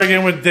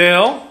again with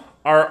Dale,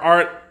 our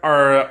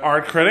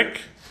art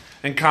critic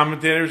and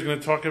commentator, is going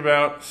to talk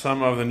about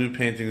some of the new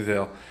paintings.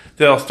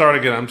 Dale, start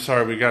again. I'm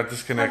sorry, we got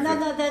disconnected.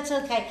 No, that's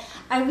okay.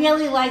 I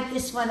really like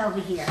this one over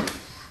here.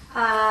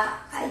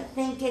 I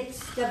think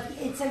it's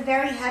a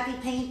very happy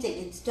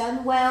painting. It's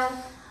done well.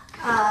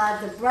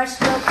 The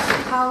brushstrokes,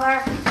 the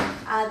color.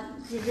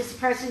 This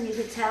person, you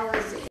could tell,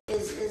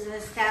 is an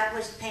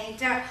established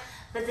painter.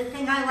 But the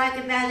thing I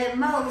like about it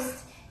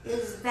most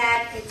is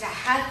that it's a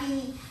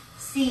happy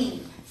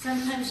scene.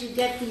 Sometimes you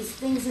get these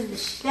things in the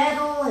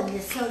shtetl, and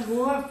they're so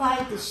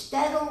glorified, the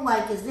shtetl,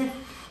 like as if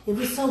it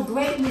was so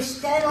great in the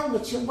shtetl,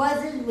 which it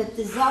wasn't, with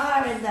the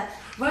Tsar and the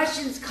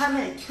Russians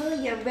coming to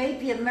kill you,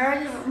 rape you,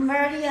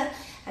 murder you,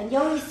 and you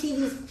always see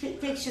these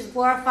pictures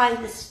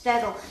glorifying the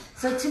shtetl.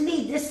 So to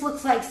me, this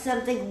looks like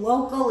something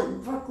local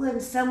in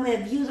Brooklyn, somewhere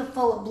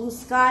beautiful, a blue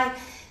sky,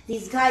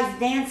 these guys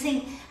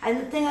dancing. And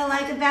the thing I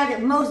like about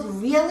it most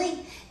really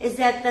is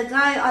that the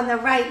guy on the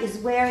right is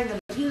wearing a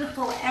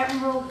beautiful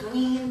emerald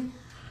green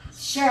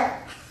shirt,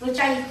 which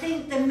I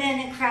think the men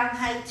in Crown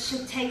Heights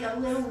should take a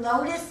little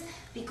notice,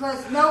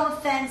 because no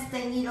offense,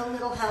 they need a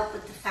little help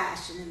with the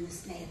fashion in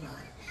this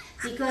neighborhood.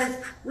 Because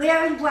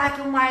wearing black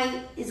and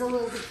white is a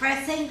little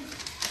depressing,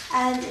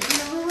 and if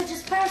you're a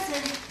religious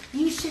person,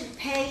 you should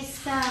pay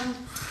some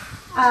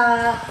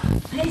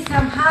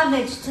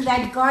homage to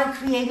that God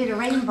created a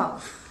rainbow.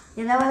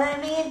 You know what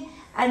I mean?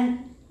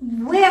 And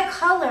wear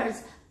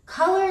colors.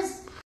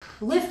 Colors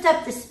lift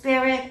up the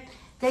spirit.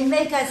 They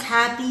make us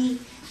happy.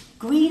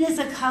 Green is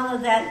a color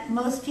that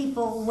most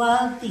people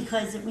love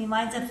because it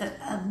reminds us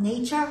of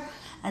nature,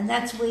 and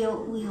that's where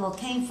we all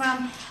came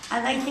from.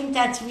 And I think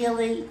that's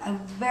really a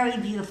very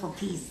beautiful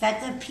piece.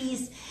 That's a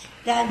piece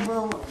that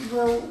will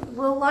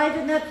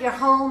liven up your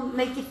home,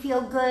 make you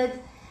feel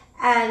good,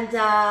 and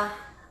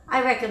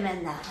I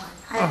recommend that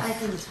one. I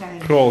think it's very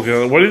cool.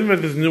 nice. What do you think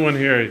about this new one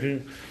here? I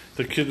think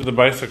the kid with the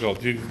bicycle.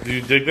 Do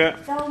you dig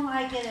that? Don't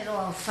like it at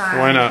all. Sorry.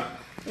 Why not?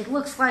 It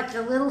looks like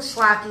a little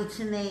schlocky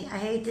to me. I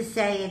hate to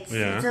say it's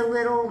a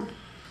little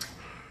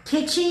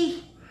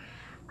kitschy,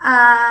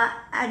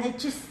 and it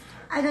just,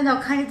 I don't know,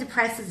 kind of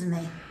depresses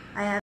me.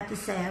 I have to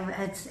say,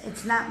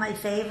 it's not my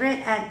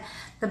favorite. And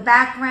the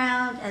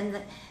background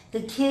and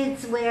the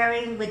kids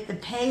wearing with the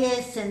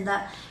payas and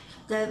the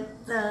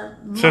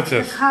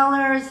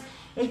colors,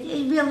 it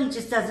really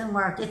just doesn't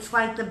work. It's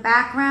like the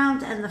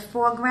background and the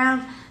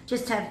foreground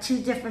just have two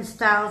different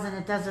styles, and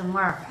it doesn't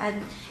work.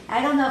 And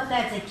I don't know if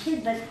that's a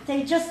kid, but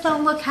they just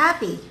don't look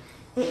happy.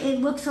 It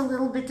looks a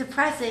little bit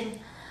depressing,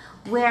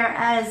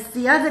 whereas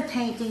the other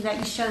painting that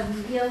you showed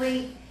me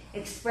really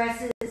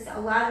expresses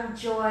a lot of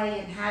joy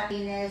and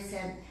happiness,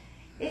 and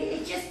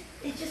it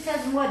just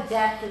has more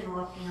depth and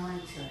more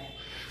feeling to it.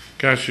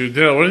 Got you.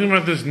 Dale, what do you think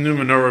about this new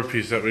menorah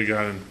piece that we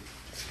got in?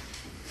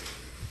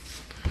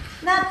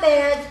 Not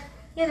bad.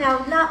 You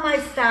know, not my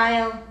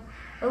style.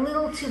 A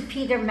little too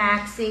Peter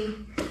Maxey.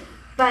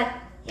 But,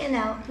 you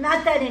know,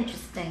 not that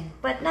interesting.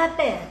 But not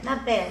bad,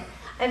 not bad.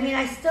 I mean,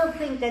 I still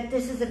think that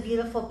this is a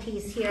beautiful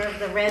piece here of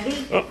the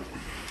Rebbe. Oh.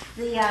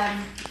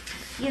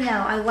 You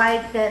know, I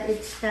like that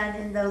it's done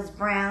in those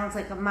browns,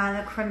 like a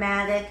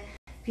monochromatic,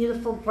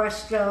 beautiful brush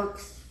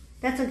strokes.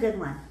 That's a good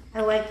one.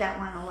 I like that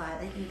one a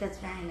lot. I think that's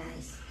very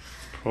nice.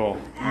 Cool.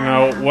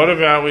 Now, what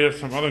about, we have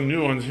some other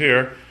new ones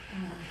here.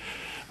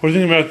 What do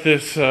you think about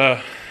this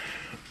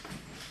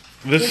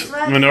this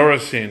menorah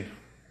scene?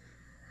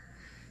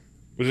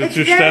 Was it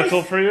too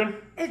shtetl for you?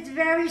 It's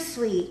very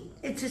sweet.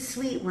 It's a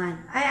sweet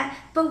one.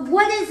 But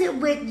what is it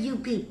with you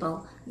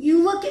people?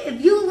 If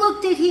you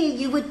looked at here,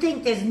 you would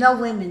think there's no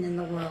women in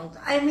the world.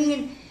 I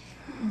mean,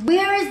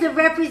 where is the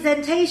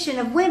representation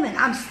of women?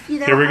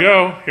 Here we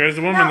go. Here's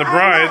the woman, the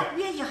bride.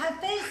 Yeah, her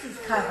face is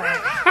covered.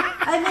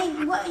 I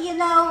mean,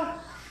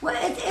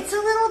 it's a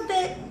little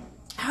bit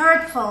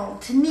hurtful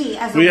to me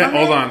as a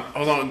woman.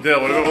 Hold on, Dale.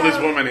 What about all these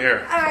women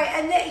here? All right,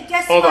 and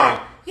guess what? Hold on.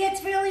 Yeah,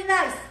 it's really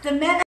nice. The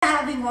men are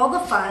having all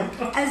the fun,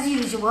 as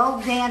usual,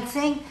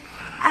 dancing,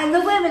 and the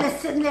women are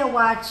sitting there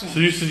watching. So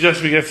you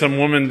suggest we get some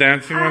women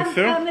dancing ones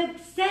too? I'm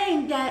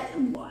saying that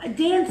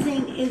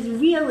dancing is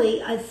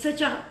really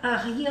such a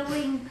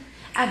healing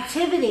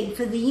activity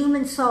for the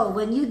human soul.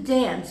 When you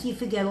dance, you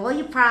forget all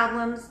your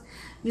problems.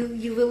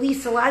 You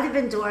release a lot of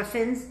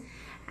endorphins.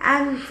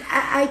 And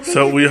I think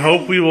so we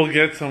hope we will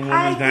get some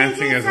women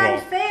dancing as well. I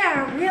think it's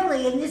unfair,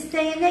 really, in this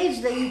day and age,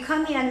 that you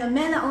come here and the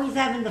men are always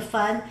having the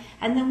fun,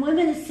 and the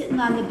women are sitting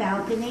on the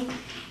balcony.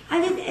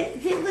 And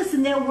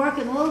listen, they're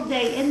working all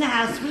day in the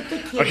house with the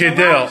kids. Okay,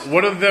 Dale,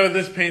 what of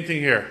this painting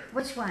here?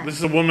 Which one? This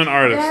is a woman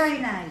artist. Very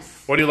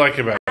nice. What do you like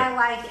about it? I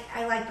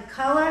like the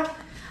color.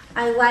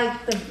 I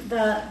like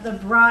the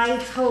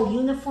bride's whole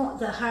uniform,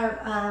 her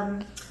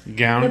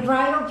gown. The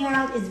bridal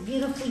gown is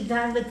beautifully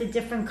done with the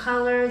different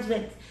colors,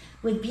 with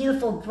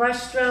beautiful brush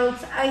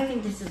strokes. I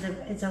think this is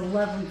a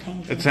lovely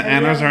painting. It's an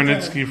Anna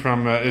Zarnitsky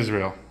from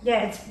Israel.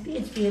 Yeah, it's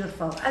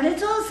beautiful. And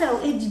it's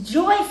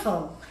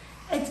joyful.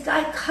 It's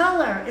got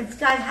color. It's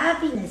got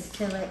happiness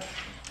to it.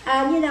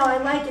 And, I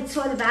like it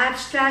sort of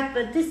abstract,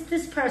 but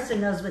this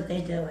person knows what they're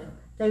doing.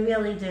 They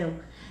really do.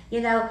 You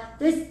know,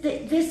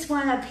 this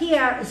one up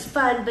here is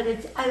fun, but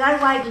and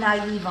I like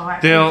naive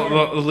art. Dale,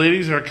 the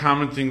ladies are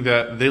commenting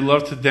that they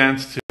love to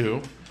dance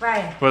too,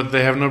 right? But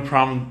they have no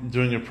problem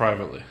doing it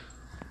privately.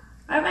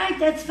 All right,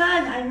 that's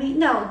fun. I mean,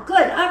 no,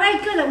 good. All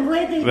right, good. I'm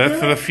glad they do.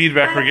 That's the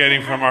feedback we're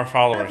getting from our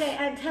followers. Okay,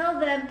 and tell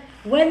them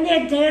when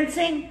they're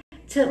dancing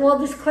to all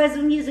this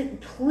klezmer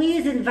music,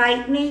 please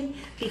invite me,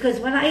 because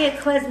when I hear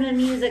klezmer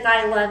music,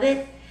 I love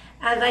it.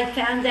 And I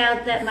found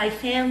out that my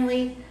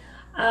family,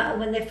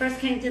 when they first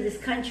came to this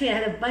country, I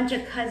had a bunch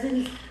of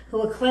cousins who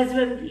were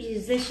klezmer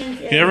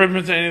musicians. You ever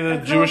been to any of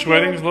the Jewish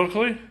weddings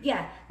locally?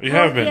 Yeah. You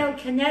have been?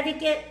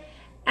 Connecticut.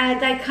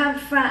 And I come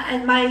from,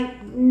 and my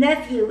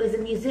nephew is a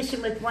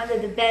musician with one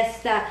of the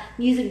best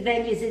music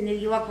venues in New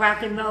York,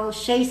 rock and roll,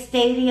 Shea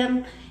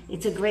Stadium.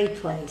 It's a great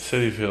place.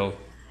 City Field.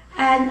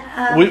 And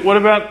what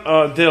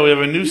about Dale? We have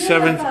a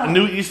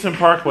new Eastern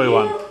Parkway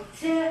one.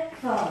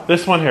 Beautiful.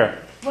 This one here.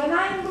 When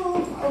I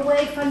move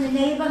away from the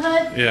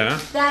neighborhood,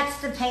 that's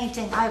the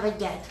painting I would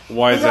get.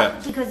 Why is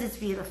that? Because it's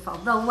beautiful.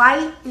 The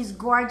light is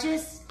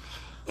gorgeous.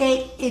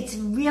 It's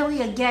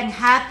really, again,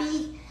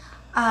 happy.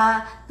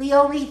 The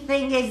only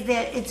thing is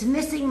that it's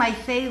missing my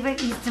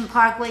favorite Eastern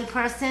Parkway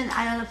person.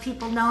 I don't know if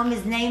people know him.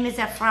 His name is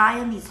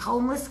Ephraim. He's a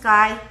homeless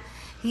guy.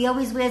 He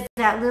always wears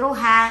that little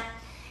hat,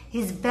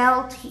 his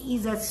belt.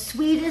 He's the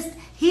sweetest.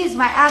 He is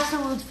my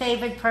absolute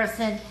favorite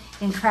person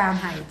in Crown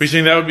Heights. You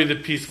think that would be the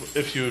piece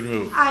if you would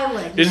move? I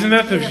would. Isn't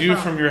that the view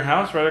from your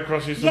house right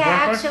across Eastern Parkway?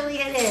 Yeah, actually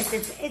it is.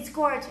 It's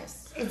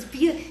gorgeous. It's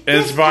beautiful. And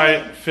it's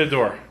by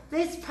Fedor.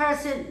 This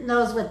person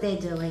knows what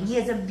they're doing. He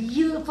has a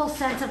beautiful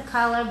sense of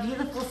color,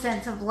 beautiful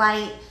sense of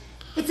light.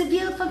 It's a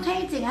beautiful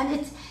painting,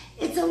 and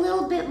it's a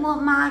little bit more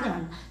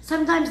modern.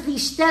 Sometimes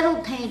these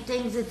shtetl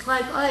paintings, it's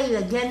like, oh,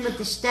 again with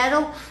the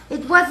shtetl.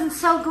 It wasn't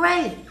so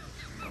great.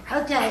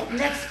 Okay,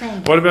 next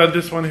painting. What about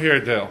this one here,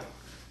 Dale?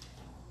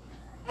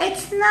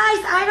 It's nice.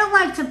 I don't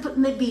like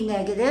to be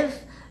negative.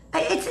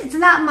 It's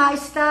not my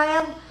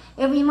style.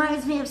 It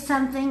reminds me of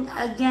something,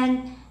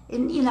 again,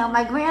 in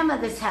my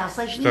grandmother's house,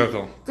 like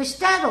shtetl. The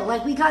shtetl.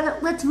 Like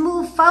let's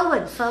move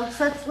forward, folks.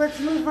 Let's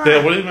move on.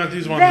 Dale, what do you think about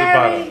these ones at the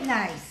bottom? Very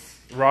nice.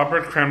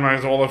 Robert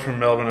Kremreisola from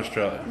Melbourne,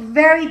 Australia.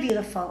 Very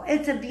beautiful.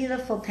 It's a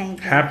beautiful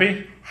painting.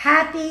 Happy?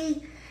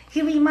 Happy.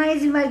 He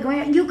reminds me of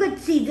my you could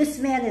see this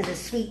man is a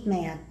sweet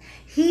man.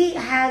 He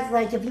has,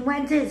 like, if you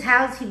went to his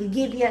house, he would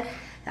give you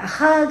a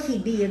hug.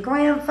 He'd be your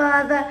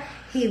grandfather.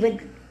 He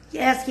would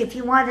ask you if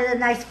you wanted a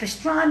nice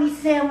pastrami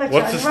sandwich.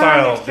 What's the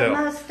style, extra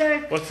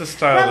mustard. What's the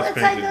style of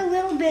this painting? Well, it's like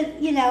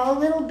a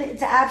little bit,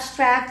 it's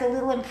abstract, a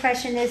little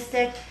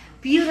impressionistic.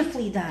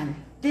 Beautifully done.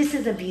 This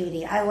is a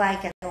beauty. I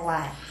like it a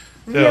lot.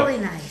 Really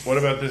nice. What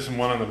about this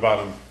one on the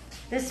bottom?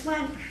 This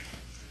one?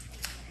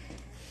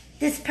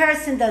 This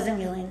person doesn't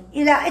really,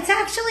 it's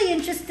actually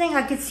interesting.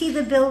 I could see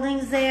the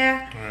buildings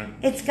there. Right.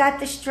 It's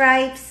got the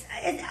stripes.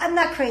 I'm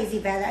not crazy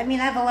about it. I mean,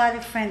 I have a lot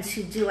of friends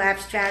who do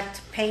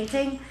abstract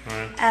painting,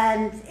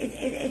 and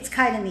it's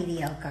kind of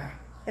mediocre.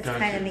 It's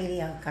kind of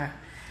mediocre.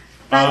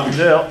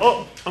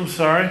 Dale, I'm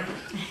sorry.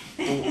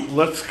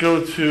 Let's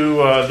go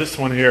to this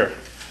one here.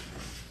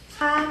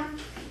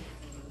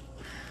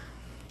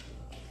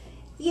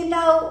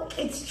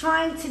 It's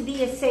trying to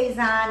be a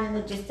Cezanne, and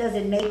it just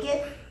doesn't make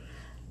it.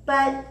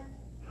 But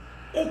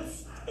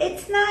it's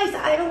nice.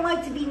 I don't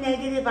like to be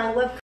negative. I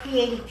love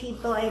creative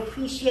people. I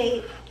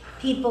appreciate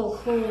people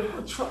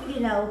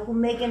who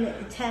make an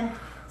attempt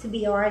to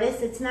be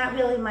artists. It's not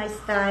really my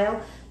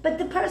style, but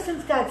the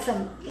person's got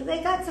some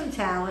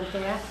talent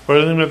there. What do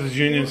you think about this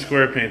Union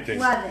Square painting?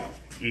 Love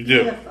it. You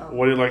do? Beautiful.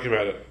 What do you like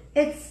about it?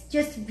 It's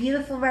just a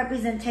beautiful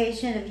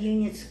representation of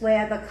Union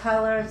Square, the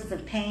colors, the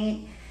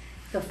paint,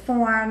 the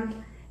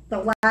form,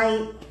 the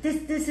light.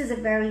 This is a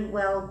very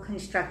well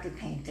constructed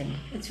painting.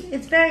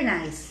 It's very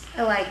nice.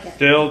 I like it.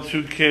 Dale,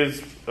 two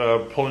kids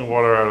pulling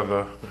water out of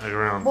the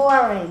ground.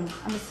 Boring.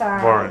 I'm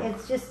sorry. Boring.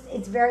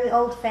 It's very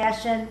old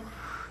fashioned.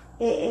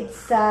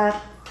 It's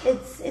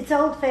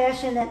old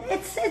fashioned, and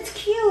it's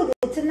cute.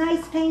 It's a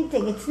nice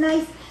painting. It's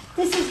nice.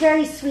 This is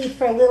very sweet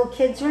for a little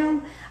kid's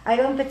room. I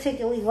don't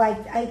particularly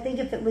I think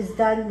if it was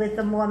done with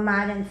a more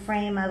modern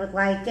frame, I would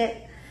like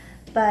it.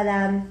 But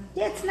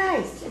it's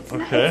nice. It's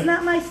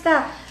not my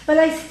style. But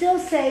I still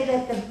say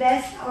that the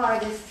best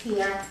artist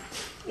here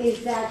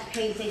is that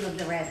painting of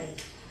the Rebbe.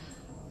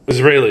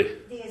 Israeli.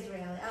 The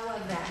Israeli. I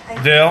love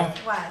that. Dale?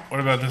 What? What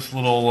about this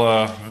little...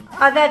 Oh,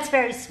 that's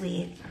very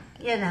sweet.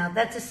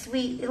 That's a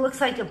sweet... It looks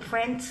like a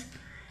print.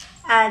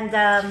 And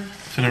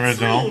it's an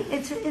original.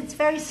 Sweet. It's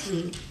very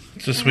sweet.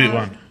 It's a sweet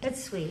one.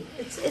 It's sweet.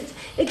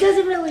 It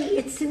doesn't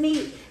really... to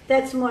me,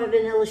 that's more of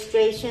an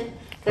illustration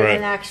than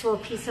an actual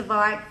piece of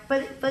art,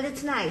 but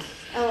it's nice.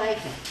 I like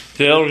it.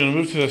 Dale, we're going to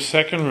move to the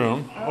second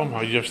room. Oh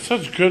my, you have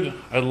such good...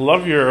 I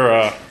love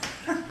your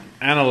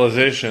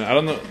analyzation. I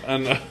don't know... I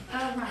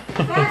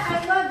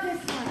love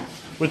this one.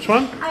 Which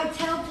one? I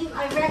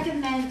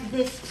recommend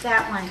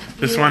that one.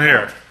 This one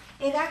here.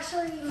 It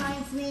actually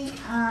reminds me...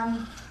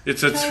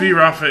 it's a Tzvi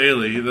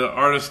Raffaeli, the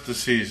artist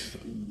deceased.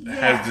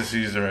 Has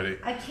deceased already.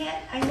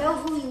 I know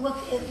who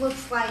it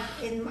looks like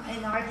in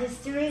art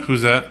history.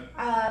 Who's that?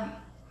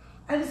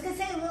 I was going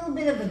to say a little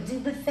bit of a do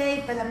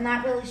buffet, but I'm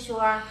not really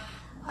sure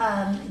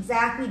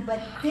exactly.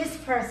 But this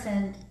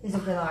person is a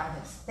good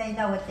artist. They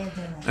know what they're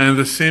doing. And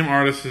the same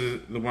artist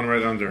is the one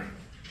right under.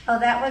 Oh,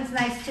 that one's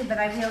nice too, but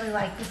I really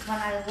like this one.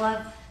 I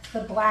love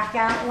the black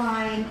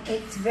outline.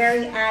 It's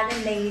very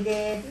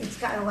animated. It's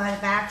got a lot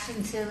of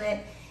action to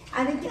it.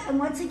 And again,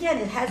 once again,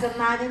 it has a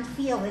modern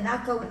feel. We're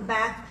not going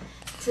back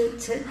to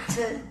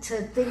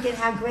thinking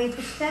how great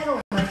the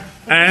shtetl was.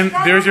 And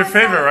there's your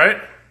favorite,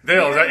 right?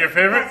 Dale, is that your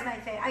favorite? That's my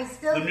favorite.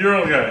 The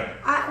mural guy.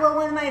 Well,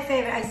 one of my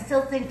favorite. I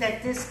still think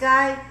that this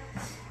guy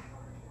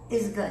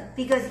is good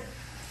because.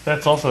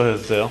 That's also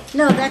his, Dale.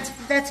 No,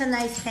 that's a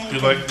nice painting.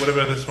 You like? What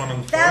about this one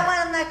on the floor? That one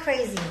I'm not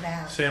crazy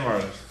about. Same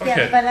artist. Okay.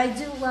 Yeah, but I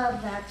do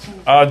love that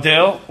painting.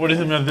 Dale, what do you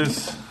think of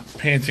this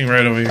painting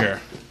right over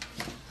here?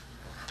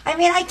 I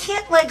mean, I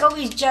can't like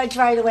always judge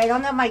right away. I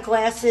don't have my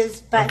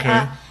glasses, but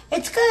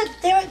it's good.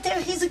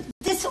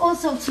 This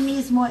also to me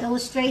is more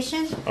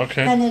illustration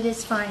than it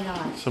is fine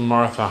art. So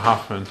Martha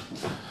Hoffman.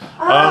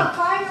 Oh,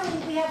 finally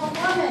we have a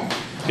woman.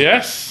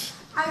 Yes.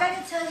 I got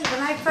to tell you,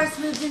 when I first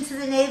moved into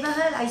the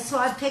neighborhood, I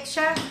saw a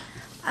picture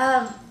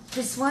of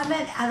this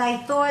woman, and I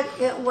thought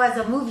it was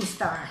a movie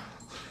star.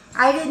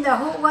 I didn't know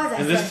who it was.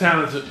 In this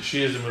town,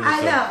 she is a movie star.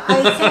 I know.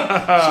 I said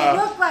she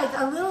looked like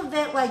a little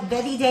bit like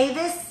Betty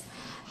Davis.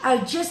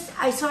 I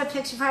saw a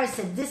picture of her. I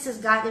said, "This has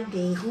got to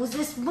be who's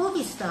this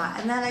movie star?"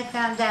 And then I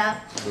found out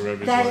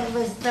that it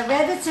was the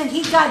Rebbits, and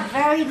he got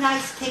very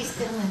nice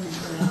taste in women.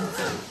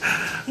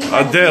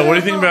 Dale, what do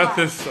you think about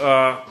this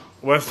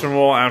Western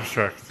Wall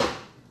abstract?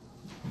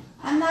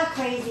 I'm not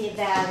crazy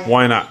about it.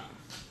 Why not?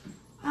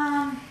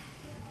 I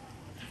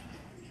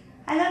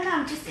don't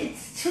know.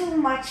 It's too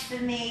much for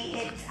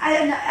me. I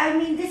don't know. I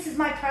mean, this is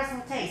my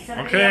personal taste.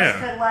 Somebody else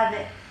could love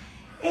it.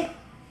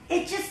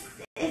 It's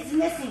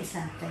missing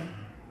something.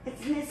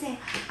 It's missing.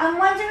 I'm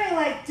wondering,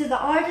 like, do the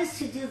artists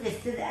who do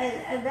this, do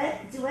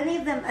any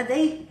of them, are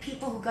they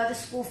people who go to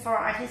school for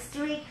art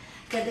history?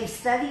 Do they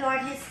study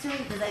art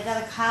history? Do they go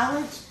to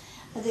college?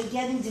 Are they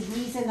getting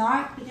degrees in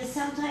art? Because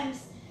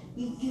sometimes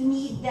you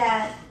need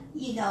that,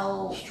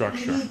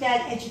 structure. You need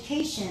that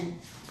education.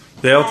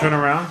 They'll turn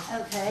around?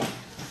 Okay.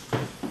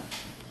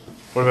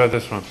 What about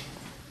this one?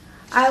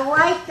 I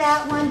like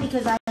that one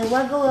because I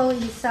love the Lower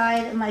East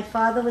Side, and my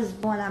father was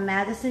born on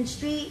Madison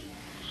Street.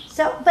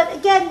 So, but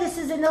again, this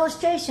is an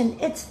illustration.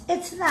 It's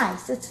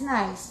nice. It's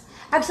nice.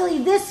 Actually,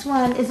 this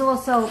one is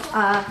also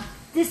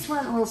is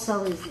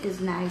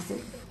nice.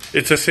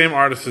 It's the same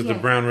artist as the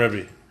Brown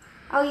Rebbe.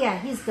 Oh yeah,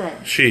 he's good.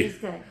 He's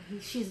good.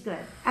 She's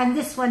good. And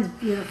this one's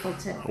beautiful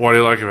too. What do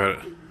you like about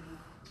it?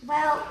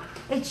 Well,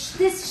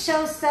 this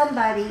shows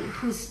somebody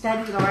who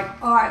studied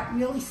art,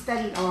 really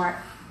studied art,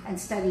 and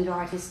studied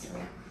art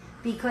history,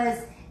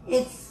 because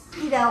it's.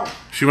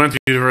 She went to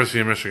University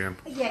of Michigan.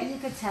 Yeah, you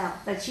could tell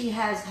that she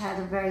has had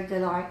a very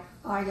good art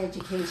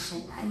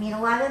education. I mean, a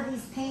lot of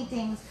these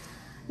paintings,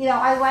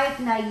 I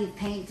like naive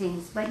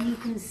paintings, but you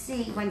can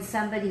see when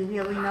somebody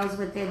really knows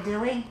what they're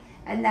doing,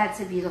 and that's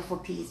a beautiful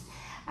piece.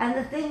 And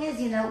the thing is,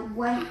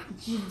 when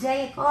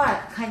Judaic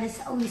art kind of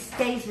always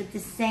stays with the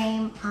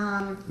same...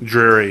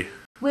 dreary.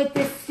 With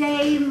the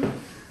same,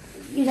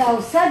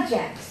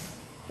 subjects,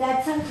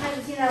 that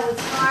sometimes,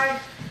 it's hard...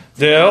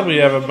 Dale, we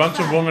have a bunch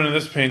of women in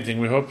this painting.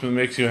 We hope it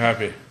makes you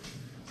happy.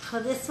 For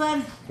this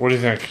one? What do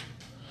you think?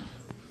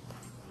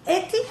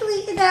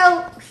 Ethically, he's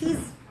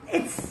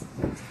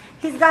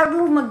got a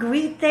little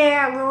Magritte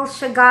there, a little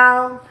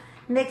Chagall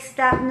mixed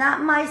up.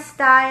 Not my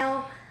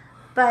style,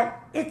 but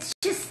it's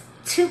just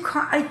too.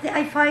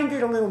 I find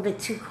it a little bit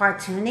too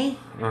cartoony.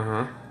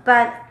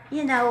 But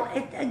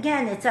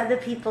it's other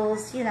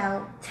people's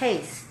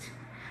taste.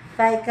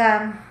 Like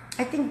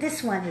I think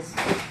this one is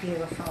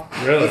beautiful.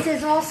 Really? This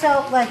is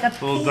also like a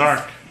little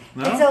dark.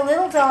 No? It's a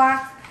little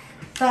dark,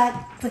 but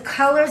the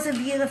colors are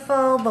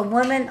beautiful. The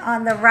woman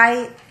on the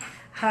right,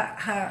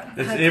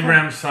 it's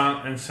Abraham,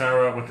 son, and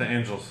Sarah with the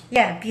angels.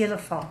 Yeah,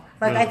 beautiful.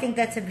 Like really? I think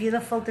that's a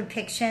beautiful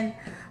depiction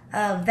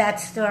of that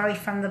story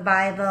from the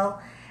Bible.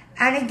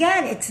 And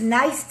again, it's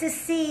nice to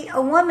see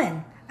a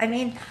woman. I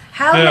mean,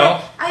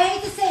 I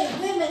hate to say it,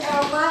 women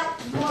are a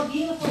lot more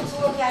beautiful to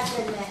look at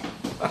than men.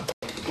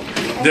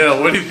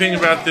 Dale, what do you think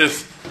about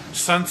this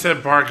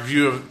Sunset Park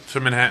view to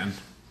Manhattan?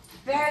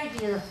 Very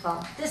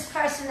beautiful. This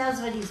person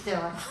knows what he's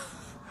doing.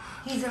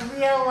 He's a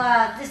real,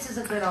 this is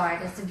a good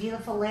artist, a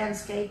beautiful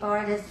landscape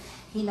artist.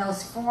 He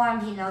knows form,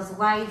 he knows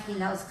light, he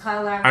knows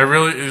color.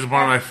 Is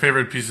one of my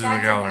favorite pieces in the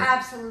gallery.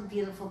 That's an absolute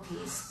beautiful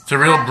piece. It's a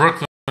real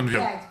Brooklyn view.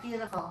 Yeah, it's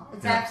beautiful.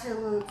 It's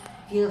absolute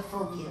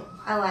beautiful view.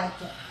 I like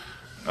it.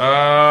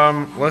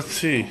 Let's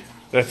see.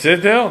 That's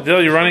it, Dale?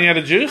 Dale, you're running out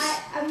of juice?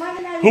 I'm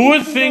running out of Who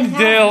would think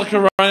Dale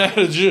could run out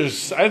of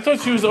juice? I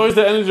thought she was always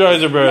the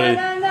Energizer Birdie.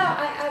 No.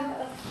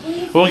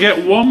 We'll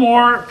get one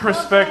more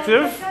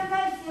perspective. Okay,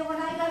 sometimes when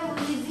I go to a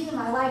museum,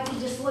 I like to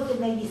just look at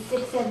maybe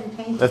 6, 7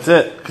 paintings. That's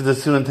it, because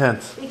it's too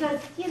intense.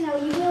 Because, you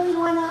really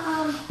want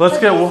to... Let's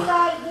get one.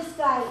 This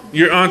guy...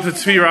 You're on to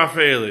Tzvi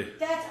Raffaeli.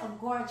 That's a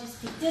gorgeous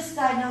piece. This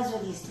guy knows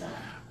what he's doing.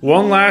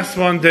 One last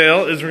one,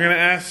 Dale, is we're going to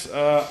ask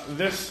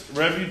this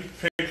Rebbe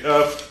pick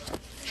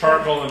chart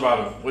charcoal on the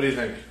bottom. What do you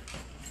think?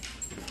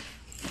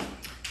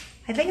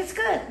 I think it's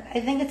good. I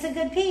think it's a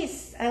good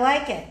piece. I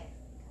like it.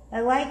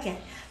 I like it.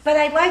 But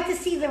I'd like to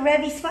see the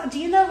Rebbe smile. Do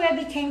you know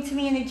Rebbe came to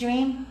me in a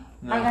dream?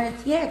 No.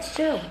 Yeah, it's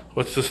true.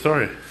 What's the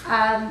story?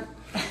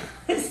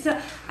 So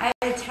I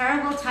had a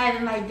terrible time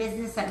in my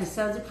business. I was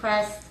so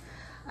depressed.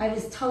 I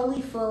was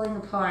totally falling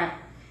apart.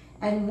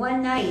 And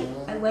one night,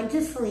 I went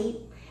to sleep,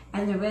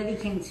 and the Rebbe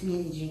came to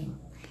me in a dream.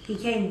 He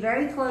came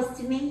very close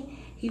to me.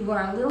 He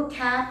wore a little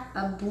cap,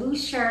 a blue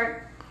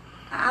shirt,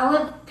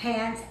 olive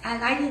pants,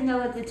 and I didn't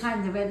know at the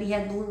time the Rebbe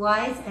had blue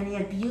eyes, and he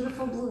had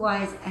beautiful blue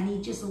eyes, and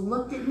he just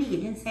looked at me. He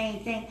didn't say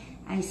anything,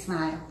 and he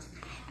smiled.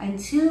 And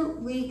 2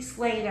 weeks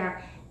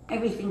later,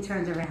 everything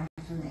turned around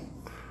for me.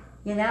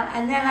 You know,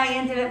 and then I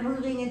ended up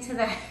moving into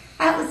the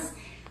house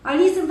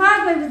on East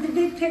Broadway with the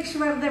big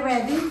picture of the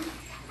Rebbe.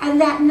 And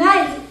that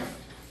night,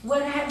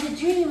 when I had the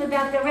dream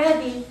about the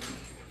Rebbe,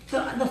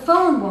 the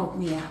phone woke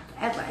me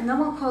up. No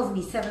one calls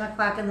me 7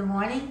 o'clock in the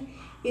morning.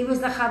 It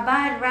was the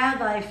Chabad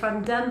rabbi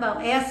from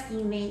Dumbo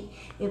asking me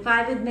if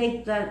I would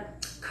make the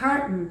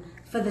curtain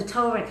for the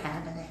Torah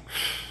cabinet.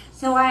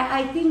 So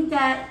I think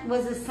that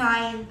was a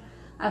sign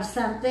of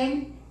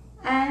something.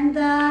 And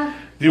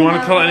do you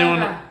want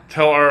to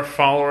tell our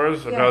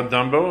followers about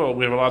Dumbo?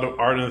 We have a lot of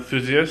art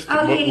enthusiasts.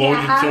 What would you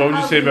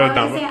say about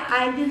Dumbo?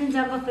 I've been in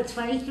Dumbo for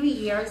 23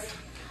 years.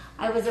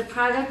 I was a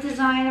product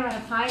designer and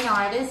a fine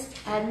artist,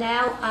 and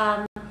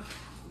now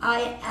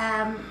I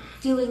am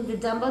doing the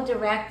Dumbo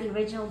Direct, the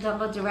original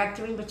Dumbo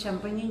directory, which I'm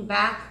bringing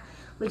back,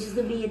 which is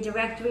going to be a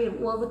directory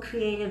of all the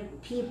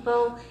creative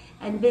people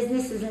and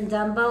businesses in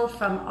Dumbo,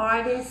 from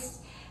artists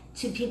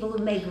to people who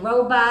make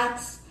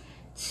robots,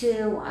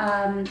 to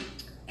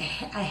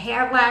a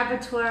hair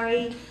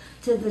laboratory,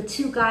 to the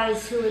 2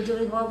 guys who are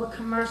doing all the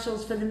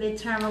commercials for the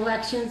midterm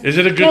elections. Is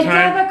it a good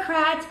time? The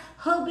Democrats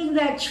hoping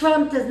that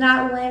Trump does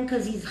not win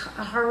because he's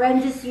a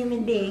horrendous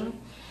human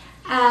being.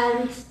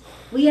 And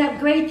we have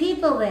great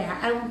people there.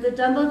 And the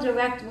Dumbo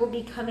Direct will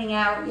be coming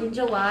out in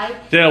July.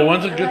 Dale,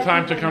 when's a good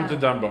time to come to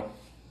Dumbo?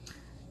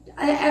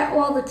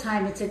 All the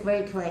time. It's a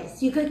great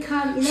place. You could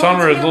come. You know,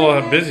 summer is a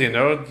little busy,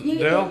 no,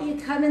 Dale? You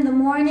come in the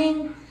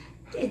morning.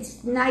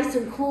 It's nice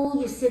and cool.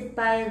 You sit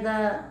by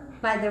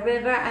the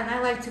river, and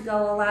I like to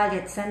go a lot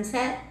at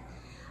sunset.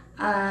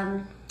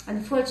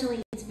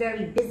 Unfortunately, it's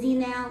very busy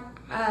now.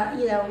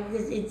 You know,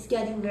 it's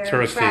getting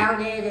very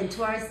crowded and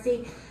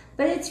touristy.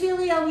 But it's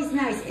really always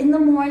nice. In the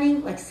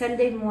morning, like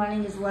Sunday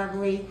morning is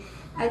lovely.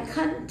 And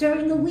come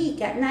during the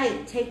week at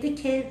night. Take the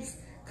kids.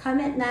 Come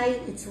at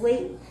night. It's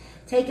late.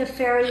 Take a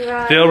ferry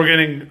ride. Dale, we're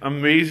getting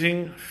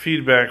amazing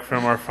feedback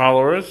from our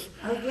followers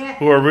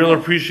who are really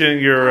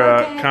appreciating your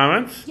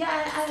comments. Yeah,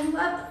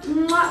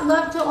 I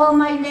love to all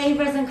my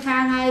neighbors in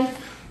Crown Heights.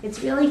 It's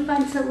really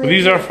fun to live.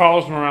 These are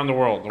followers from around the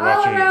world. All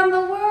around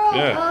the world?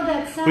 Yeah. Oh,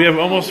 that's so We have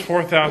almost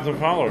 4,000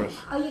 followers.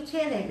 Oh, you're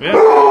kidding? Yeah.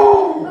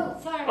 Oh,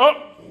 sorry.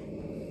 Oh.